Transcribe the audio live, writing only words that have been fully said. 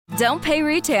Don't pay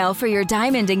retail for your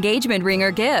diamond engagement ring or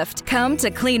gift. Come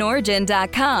to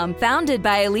CleanOrigin.com. Founded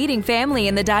by a leading family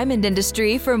in the diamond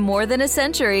industry for more than a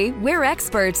century, we're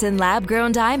experts in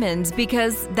lab-grown diamonds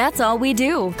because that's all we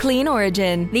do. Clean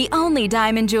Origin, the only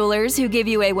diamond jewelers who give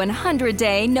you a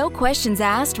 100-day, no questions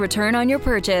asked return on your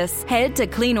purchase. Head to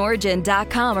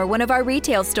CleanOrigin.com or one of our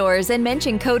retail stores and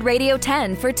mention code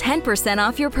Radio10 for 10%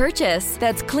 off your purchase.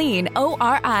 That's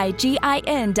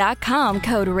CleanOrigin.com,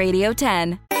 code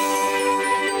Radio10.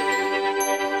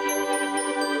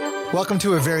 Welcome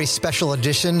to a very special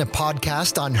edition, a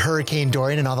podcast on Hurricane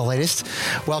Dorian and all the latest.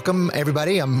 Welcome,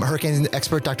 everybody. I'm hurricane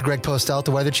expert Dr. Greg Postel at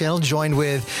the Weather Channel, joined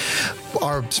with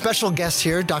our special guest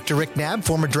here, Dr. Rick Knabb,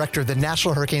 former director of the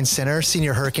National Hurricane Center,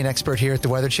 senior hurricane expert here at the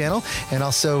Weather Channel, and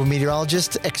also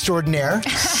meteorologist extraordinaire,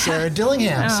 Sarah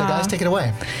Dillingham. So, guys, take it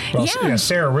away. Well, yeah,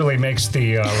 Sarah really makes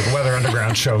the Weather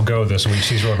Underground show go this week.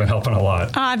 She's really been helping a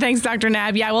lot. Thanks, Dr.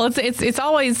 Knabb. Yeah, well, it's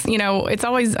always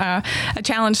a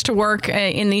challenge to work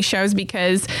in these shows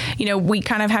because, we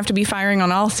kind of have to be firing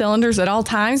on all cylinders at all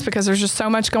times because there's just so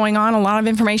much going on, a lot of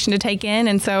information to take in.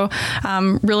 And so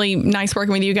really nice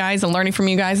working with you guys and learning from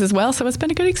you guys as well. So it's been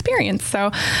a good experience.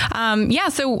 So,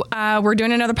 we're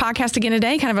doing another podcast again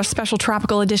today, kind of a special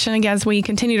tropical edition as we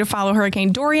continue to follow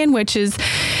Hurricane Dorian, which is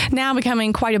now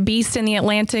becoming quite a beast in the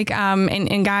Atlantic.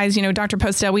 And guys, Dr.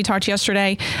 Postel, we talked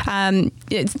yesterday.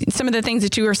 Some of the things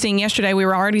that you were seeing yesterday, we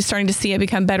were already starting to see it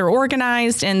become better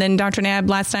organized. And then Dr. Knabb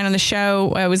last night on the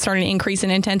show was starting to increase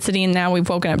in intensity, and now we've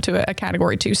woken up to a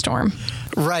Category 2 storm.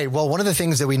 Right. Well, one of the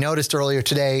things that we noticed earlier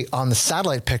today on the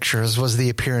satellite pictures was the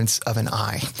appearance of an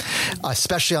eye,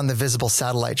 especially on the visible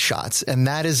satellite shots. And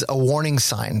that is a warning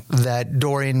sign that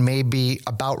Dorian may be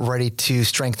about ready to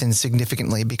strengthen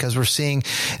significantly because we're seeing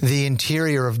the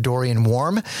interior of Dorian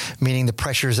warm, meaning the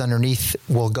pressures underneath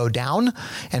will go down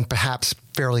and perhaps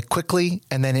fairly quickly,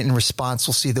 and then in response,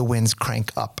 we'll see the winds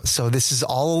crank up. So this is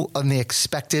all on the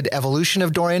expected evolution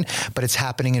of Dorian, but it's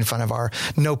happening in front of our,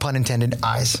 no pun intended,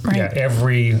 eyes. Right. Yeah,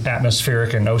 every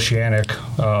atmospheric and oceanic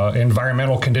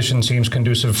environmental condition seems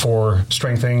conducive for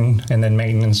strengthening and then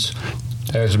maintenance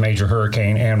as a major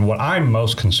hurricane. And what I'm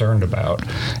most concerned about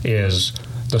is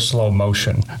the slow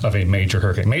motion of a major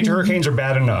hurricane. Major hurricanes are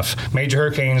bad enough. Major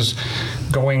hurricanes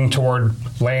going toward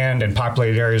land and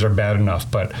populated areas are bad enough,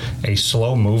 but a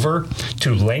slow mover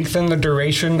to lengthen the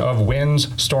duration of winds,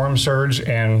 storm surge,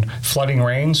 and flooding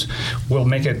rains will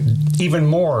make it even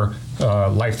more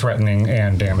life-threatening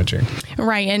and damaging.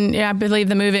 Right, and I believe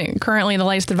the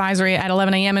latest advisory at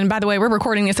 11 a.m. And by the way, we're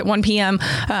recording this at 1 p.m.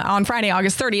 On Friday,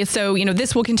 August 30th. So,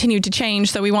 this will continue to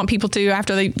change. So we want people to,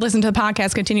 after they listen to the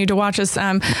podcast, continue to watch us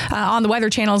on the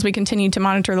Weather Channel as we continue to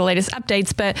monitor the latest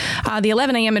updates. But the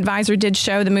 11 a.m. advisory did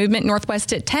show the movement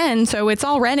northwest at 10. So it's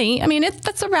already,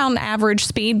 that's around average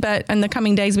speed. But in the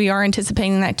coming days, we are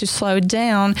anticipating that to slow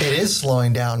down. It is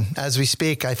slowing down as we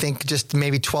speak. I think just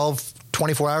maybe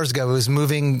 24 hours ago, it was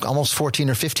moving almost 14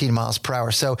 or 15 miles per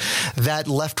hour. So that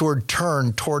leftward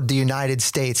turn toward the United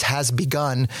States has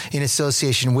begun in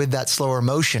association with that slower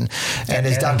motion. And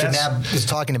as Dr. Knabb is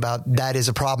talking about, that is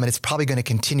a problem, and it's probably going to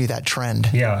continue that trend.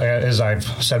 Yeah, as I've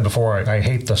said before, I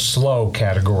hate the slow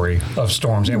category of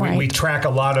storms. And we track a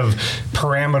lot of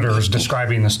parameters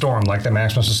describing the storm, like the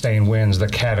maximum sustained winds, the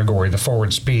category, the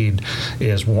forward speed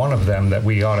is one of them that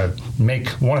we ought to make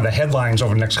one of the headlines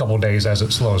over the next couple of days as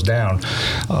it slows down.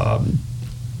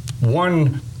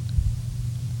 One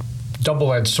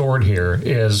double-edged sword here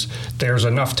is there's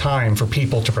enough time for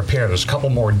people to prepare. There's a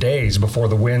couple more days before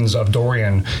the winds of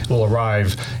Dorian will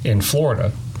arrive in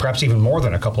Florida. Perhaps even more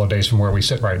than a couple of days from where we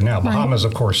sit right now. Bahamas,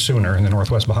 of course, sooner in the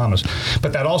northwest Bahamas.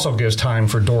 But that also gives time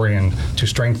for Dorian to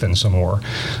strengthen some more.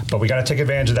 But we got to take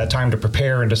advantage of that time to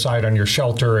prepare and decide on your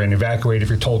shelter and evacuate if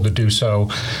you're told to do so,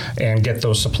 and get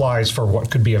those supplies for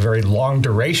what could be a very long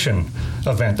duration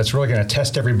event that's really going to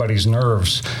test everybody's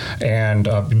nerves and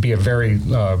be a very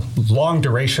long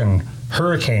duration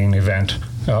hurricane event.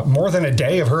 More than a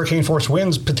day of hurricane force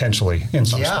winds potentially in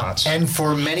some spots. And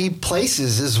for many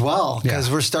places as well,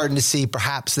 because we're starting to see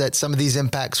perhaps that some of these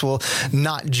impacts will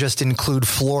not just include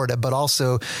Florida, but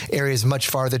also areas much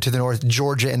farther to the north,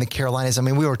 Georgia and the Carolinas.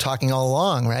 We were talking all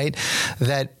along, right,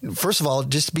 that first of all,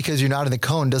 just because you're not in the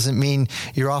cone doesn't mean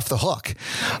you're off the hook,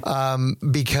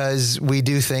 because we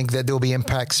do think that there will be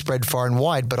impacts spread far and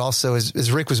wide, but also,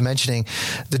 as Rick was mentioning,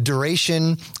 the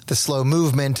duration, the slow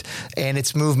movement, and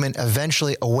its movement eventually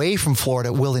particularly away from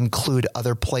Florida, will include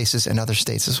other places and other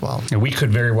states as well. And we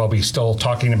could very well be still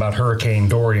talking about Hurricane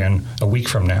Dorian a week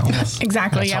from now.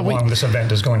 Exactly. That's how long this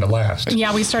event is going to last.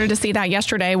 Yeah, we started to see that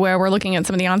yesterday, where we're looking at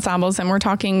some of the ensembles, and we're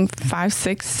talking 5,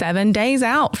 6, 7 days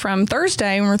out from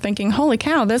Thursday, and we're thinking, holy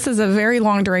cow, this is a very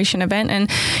long duration event. And,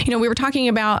 we were talking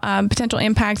about potential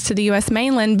impacts to the U.S.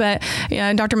 mainland, but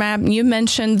Dr. Mapp, you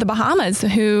mentioned the Bahamas,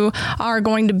 who are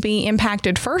going to be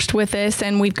impacted first with this,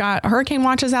 and we've got hurricane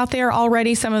watches out there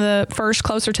already, some of the first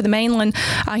closer to the mainland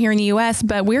here in the U.S.,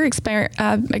 but we're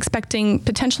expecting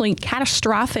potentially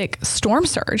catastrophic storm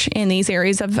surge in these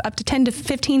areas of up to 10 to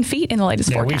 15 feet in the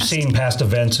latest forecast. We've seen past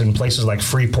events in places like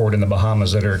Freeport in the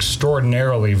Bahamas that are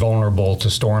extraordinarily vulnerable to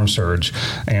storm surge,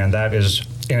 and that is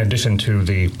in addition to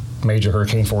the major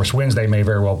hurricane force winds they may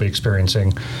very well be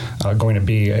experiencing, going to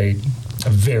be a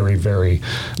very, very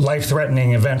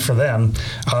life-threatening event for them.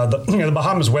 The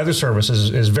Bahamas Weather Service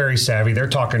is very savvy. They're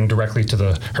talking directly to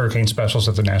the hurricane specialists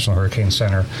at the National Hurricane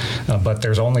Center, but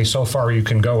there's only so far you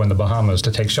can go in the Bahamas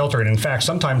to take shelter. And in fact,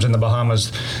 sometimes in the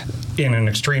Bahamas, in an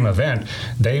extreme event,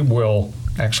 they will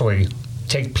actually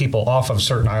take people off of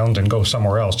certain islands and go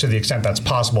somewhere else, to the extent that's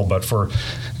possible. But for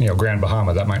Grand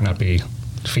Bahama, that might not be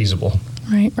feasible.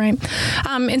 Right.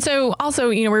 And so also,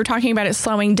 we were talking about it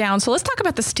slowing down. So let's talk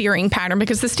about the steering pattern,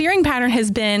 because the steering pattern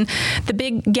has been the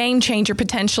big game changer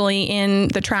potentially in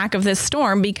the track of this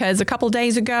storm, because a couple of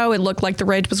days ago, it looked like the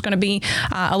ridge was going to be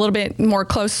a little bit more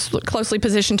closely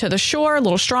positioned to the shore, a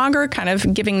little stronger, kind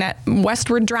of giving that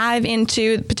westward drive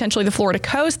into potentially the Florida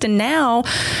coast. And now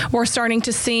we're starting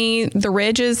to see the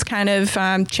ridges kind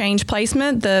of change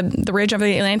placement. The ridge of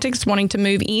the Atlantic is wanting to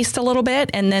move east a little bit,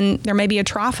 and then there may be a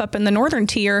trough up in the northern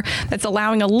tier that's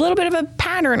allowing a little bit of a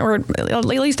pattern, or at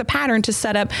least a pattern, to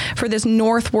set up for this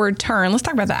northward turn. Let's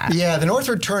talk about that. Yeah, the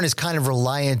northward turn is kind of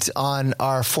reliant on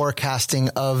our forecasting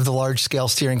of the large-scale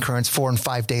steering currents 4 and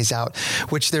 5 days out,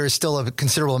 which there is still a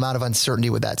considerable amount of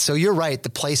uncertainty with that. So you're right, the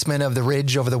placement of the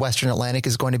ridge over the western Atlantic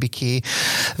is going to be key.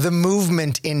 The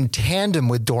movement in tandem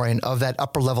with Dorian of that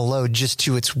upper-level low just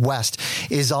to its west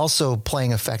is also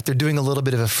playing effect. They're doing a little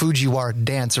bit of a Fujiwara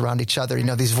dance around each other.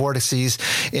 These vortices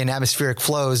in atmospheric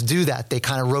flows do that. They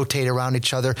kind of rotate around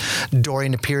each other.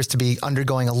 Dorian appears to be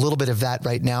undergoing a little bit of that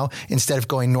right now. Instead of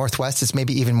going northwest, it's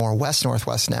maybe even more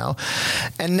west-northwest now.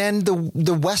 And then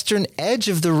the western edge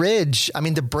of the ridge,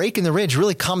 the break in the ridge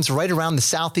really comes right around the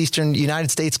southeastern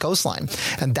United States coastline.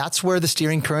 And that's where the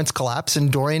steering currents collapse.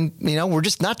 And Dorian, we're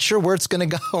just not sure where it's going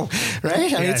to go,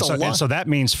 right? And so that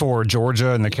means for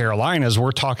Georgia and the Carolinas,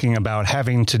 we're talking about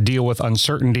having to deal with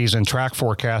uncertainties in track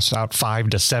forecasts out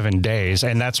 5 to 7 days.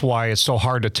 And that's why it's so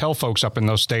hard to tell folks up in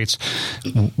those states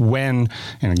when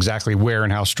and exactly where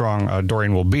and how strong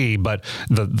Dorian will be. But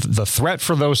the threat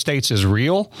for those states is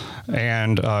real.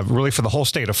 And really for the whole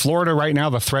state of Florida right now,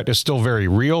 the threat is still very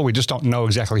real. We just don't know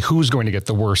exactly who's going to get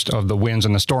the worst of the winds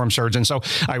and the storm surge. And so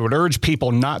I would urge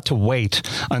people not to wait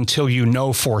until you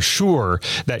know for sure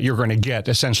that you're going to get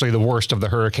essentially the worst of the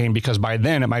hurricane, because by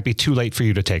then it might be too late for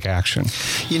you to take action.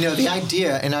 The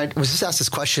idea, and I was just asked this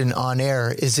question on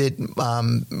air, is it,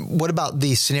 what about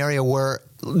the scenario where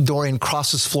Dorian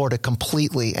crosses Florida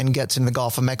completely and gets in the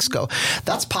Gulf of Mexico?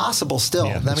 That's possible still.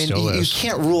 Yeah, you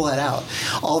can't rule that out.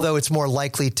 Although it's more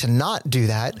likely to not do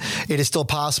that, it is still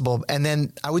possible. And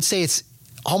then I would say it's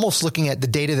almost, looking at the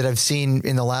data that I've seen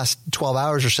in the last 12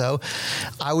 hours or so,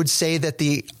 I would say that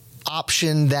the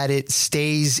option that it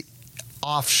stays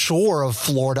offshore of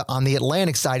Florida on the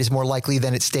Atlantic side is more likely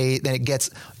than it gets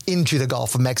into the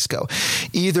Gulf of Mexico.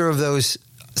 Either of those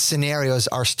scenarios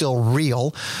are still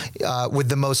real, with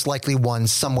the most likely one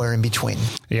somewhere in between.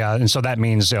 Yeah, and so that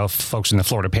means folks in the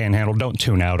Florida Panhandle, don't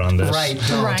tune out on this. Right,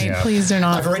 don't. Right, yeah. Please do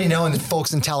not. I've already known that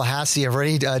folks in Tallahassee have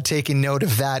already taken note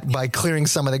of that by clearing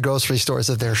some of the grocery stores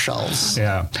of their shelves.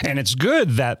 Yeah, and it's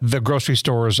good that the grocery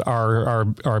stores are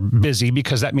busy,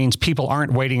 because that means people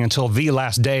aren't waiting until the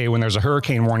last day when there's a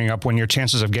hurricane warning up, when your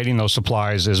chances of getting those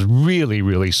supplies is really,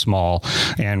 really small.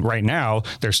 And right now,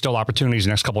 there's still opportunities the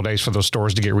next couple of days for those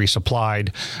stores to get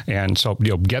resupplied. And so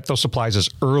get those supplies as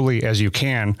early as you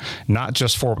can, not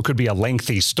just for, it could be a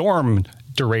lengthy storm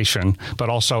duration, but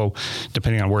also,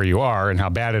 depending on where you are and how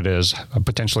bad it is, a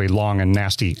potentially long and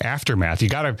nasty aftermath. You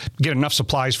got to get enough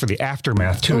supplies for the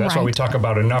aftermath too. That's why we talk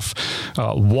about enough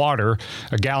water,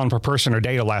 a gallon per person a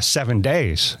day, to last 7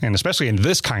 days. And especially in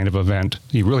this kind of event,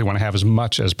 you really want to have as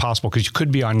much as possible, because you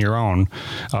could be on your own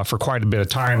for quite a bit of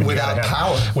time. Without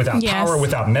power. Without Yes. power,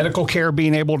 without medical care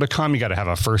being able to come. You got to have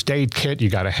a first aid kit. You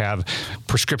got to have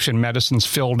prescription medicines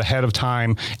filled ahead of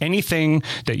time. Anything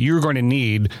that you're going to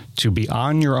need to be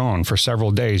on your own for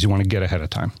several days, you want to get ahead of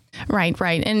time. Right.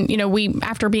 And,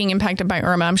 after being impacted by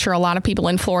Irma, I'm sure a lot of people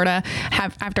in Florida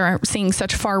have, after seeing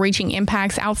such far-reaching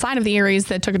impacts outside of the areas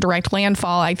that took a direct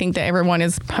landfall, I think that everyone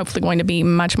is hopefully going to be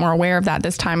much more aware of that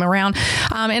this time around.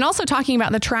 And also talking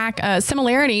about the track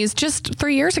similarities, just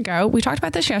 3 years ago, we talked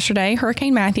about this yesterday,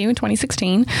 Hurricane Matthew in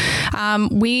 2016.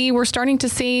 We were starting to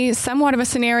see somewhat of a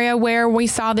scenario where we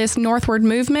saw this northward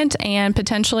movement and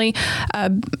potentially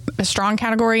a strong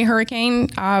category hurricane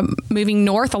moving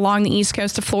north along the east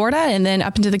coast of Florida and then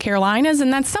up into the Carolinas.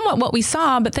 And that's somewhat what we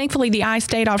saw, but thankfully the eye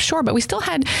stayed offshore. But we still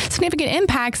had significant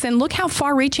impacts, and look how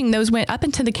far-reaching those went up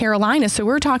into the Carolinas. So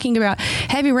we're talking about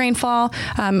heavy rainfall,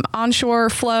 onshore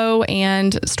flow,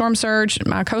 and storm surge,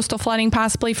 coastal flooding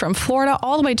possibly from Florida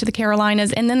all the way to the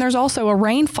Carolinas. And then there's also a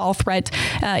rainfall threat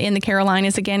in the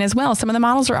Carolinas again as well. Some of the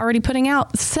models are already putting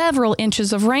out several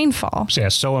inches of rainfall. So, yeah,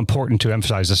 it's so important to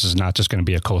emphasize this is not just going to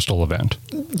be a coastal event.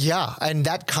 Yeah, and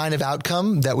that kind of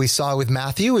outcome that we saw with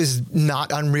Matthew is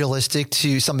not unrealistic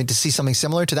to see something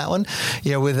similar to that one.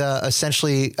 With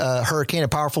essentially a hurricane, a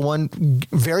powerful one,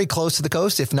 very close to the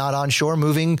coast, if not onshore,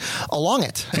 moving along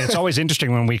it. It's always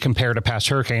interesting when we compare to past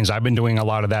hurricanes. I've been doing a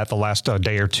lot of that the last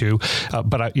day or two,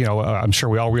 but I'm sure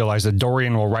we all realize that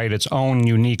Dorian will write its own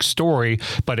unique story,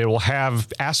 but it will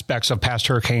have aspects of past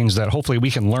hurricanes that hopefully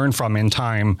we can learn from in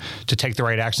time to take the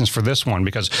right actions for this one.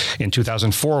 Because in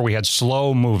 2004, we had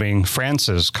slow-moving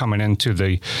Frances coming into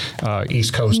the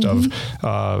east coast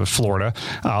of Florida,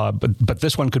 but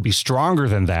this one could be stronger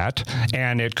than that,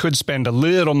 and it could spend a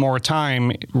little more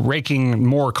time raking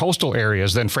more coastal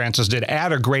areas than Frances did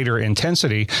at a greater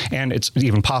intensity, and it's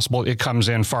even possible it comes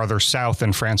in farther south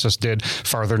than Frances did,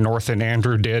 farther north than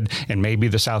Andrew did, and maybe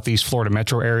the southeast Florida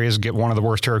metro areas get one of the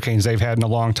worst hurricanes they've had in a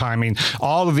long time. I mean,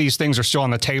 all of these things are still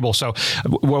on the table. So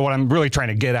what I'm really trying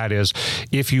to get at is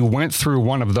if you went through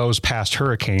one of those past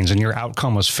hurricanes and your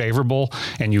outcome was favorable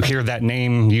and you hear that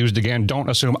name used again, don't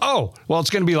assume, it's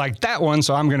going to be like that one,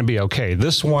 so I'm going to be okay.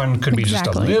 This one could be just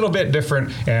a little bit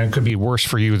different and could be worse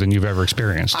for you than you've ever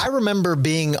experienced. I remember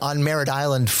being on Merritt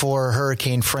Island for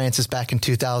Hurricane Frances back in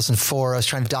 2004. I was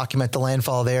trying to document the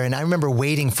landfall there, and I remember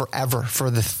waiting forever for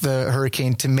the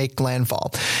hurricane to make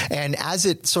landfall. And as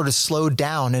it sort of slowed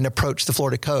down and approached the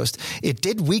Florida coast, it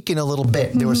did weaken a little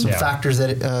bit. There were some factors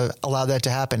that allowed that to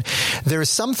happen. There is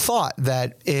some thought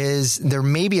that there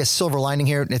may be a silver lining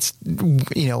here, and it's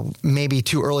maybe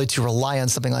too early to rely on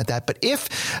something like that. But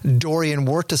if Dorian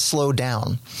were to slow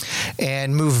down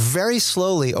and move very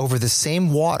slowly over the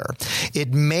same water,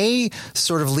 it may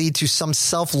sort of lead to some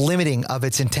self-limiting of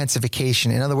its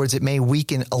intensification. In other words, it may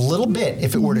weaken a little bit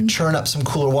if it were to churn up some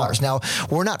cooler waters. Now,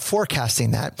 we're not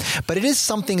forecasting that, but it is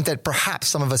something that perhaps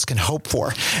some of us can hope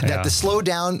for, that the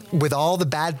slowdown, with all the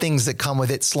bad things that come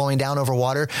with it, slowing down over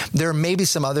water, there may be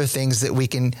some other things that we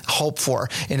can hope for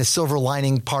in a silver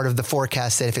lining part of the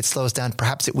forecast, that if it slows down,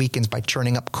 perhaps it weakens by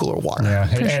churning up cooler water.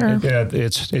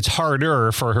 It's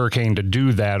harder for a hurricane to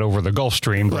do that over the Gulf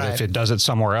Stream, but if it does it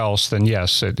somewhere else, then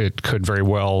yes, it could very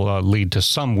well lead to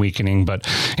some weakening. But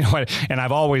and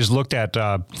I've always looked at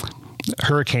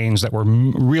hurricanes that were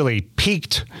really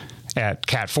peaked at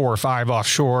Cat 4 or 5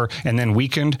 offshore and then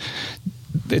weakened.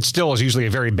 It still is usually a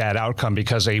very bad outcome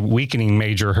because a weakening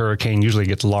major hurricane usually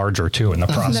gets larger too in the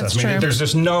process. That's true. There's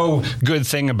just no good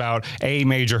thing about a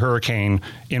major hurricane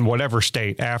in whatever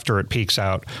state after it peaks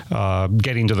out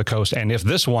getting to the coast. And if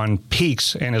this one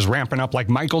peaks and is ramping up like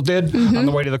Michael did on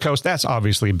the way to the coast, that's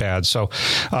obviously bad. So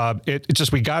it's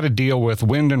just, we got to deal with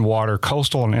wind and water,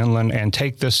 coastal and inland, and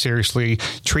take this seriously.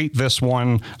 Treat this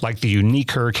one like the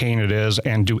unique hurricane it is,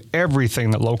 and do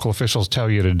everything that local officials tell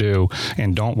you to do,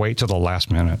 and don't wait till the last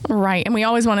minute. Right. And we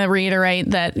always want to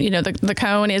reiterate that, the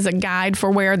cone is a guide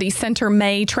for where the center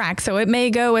may track. So it may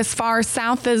go as far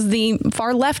south as the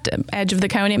far left edge of the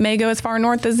cone. It may go as far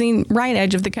north as the right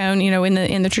edge of the cone,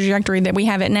 in the trajectory that we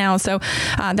have it now. So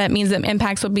that means that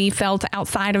impacts will be felt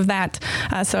outside of that.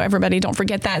 So everybody don't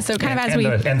forget that. So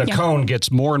the cone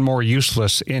gets more and more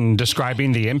useless in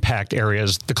describing the impact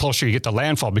areas the closer you get to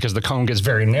landfall, because the cone gets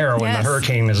very narrow and the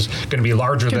hurricane is going to be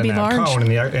larger than that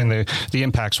cone, and the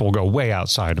impacts will go way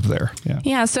outside of there.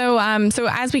 So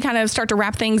as we kind of start to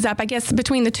wrap things up, I guess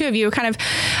between the two of you,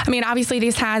 obviously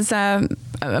this has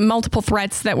multiple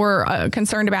threats that we're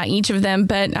concerned about each of them,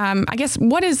 but I guess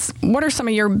what are some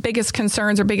of your biggest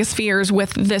concerns or biggest fears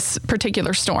with this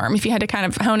particular storm, if you had to kind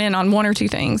of hone in on one or two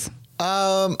things?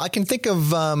 I can think of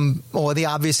the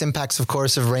obvious impacts, of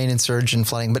course, of rain and surge and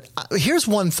flooding. But here's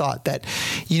one thought that,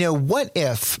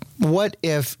 what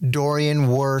if Dorian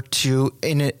were to,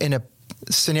 in a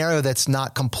scenario that's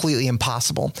not completely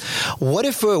impossible. What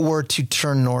if it were to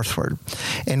turn northward?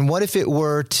 And what if it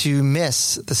were to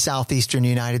miss the southeastern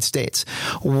United States?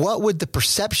 What would the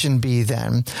perception be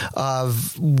then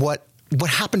of what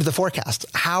happened to the forecast?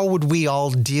 How would we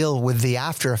all deal with the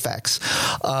after effects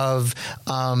of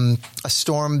a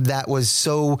storm that was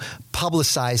so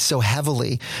publicized so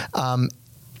heavily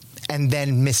and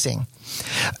then missing?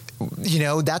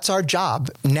 That's our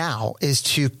job now, is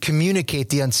to communicate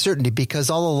the uncertainty, because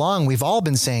all along we've all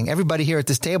been saying, everybody here at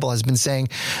this table has been saying,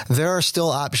 there are still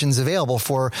options available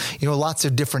for, lots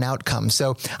of different outcomes.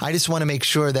 So I just want to make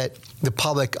sure that the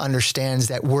public understands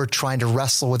that we're trying to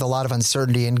wrestle with a lot of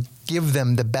uncertainty and give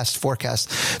them the best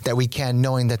forecast that we can,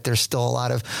 knowing that there's still a lot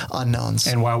of unknowns.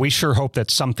 And while we sure hope that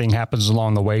something happens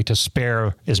along the way to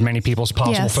spare as many people as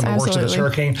possible from the worst of this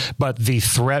hurricane, but the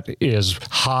threat is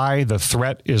high, the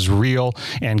threat is real,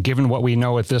 and given what we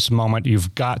know at this moment,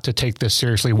 you've got to take this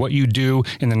seriously. What you do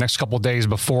in the next couple of days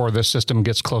before this system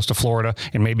gets close to Florida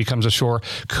and maybe comes ashore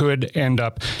could end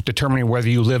up determining whether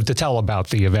you live to tell about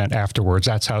the event afterwards.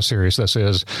 That's how serious this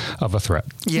is of a threat.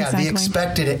 Yeah,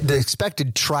 exactly. The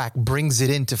expected track brings it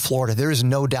into Florida. There is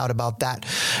no doubt about that.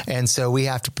 And so we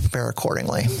have to prepare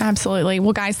accordingly. Absolutely.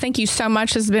 Well, guys, thank you so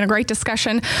much. This has been a great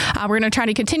discussion. We're going to try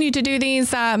to continue to do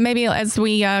these maybe as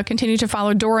we continue to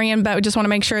follow Dorian, but we just want to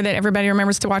make sure that everybody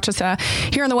remembers to watch us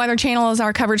here on the Weather Channel as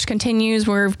our coverage continues.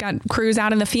 We've got crews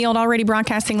out in the field already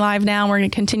broadcasting live now. We're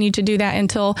going to continue to do that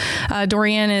until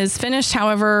Dorian is finished,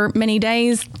 however many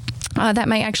days that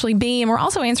may actually be. And we're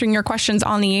also answering your questions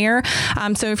on the air.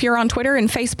 So if you're on Twitter and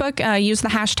Facebook, use the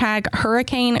hashtag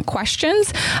Hurricane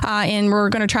Questions. And we're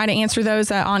going to try to answer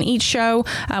those on each show.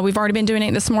 We've already been doing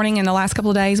it this morning and the last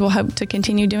couple of days. We'll hope to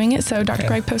continue doing it. So Dr.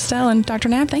 Greg Postel and Dr.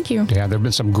 Knapp, thank you. Yeah, there have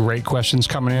been some great questions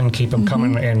coming in. Keep them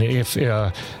coming. And if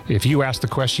you ask the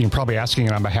question, you're probably asking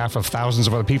it on behalf of thousands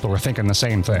of other people who are thinking the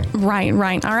same thing. Right.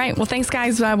 All right. Well, thanks,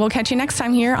 guys. We'll catch you next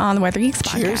time here on the Weather Geeks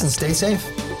podcast. Cheers and stay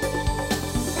safe.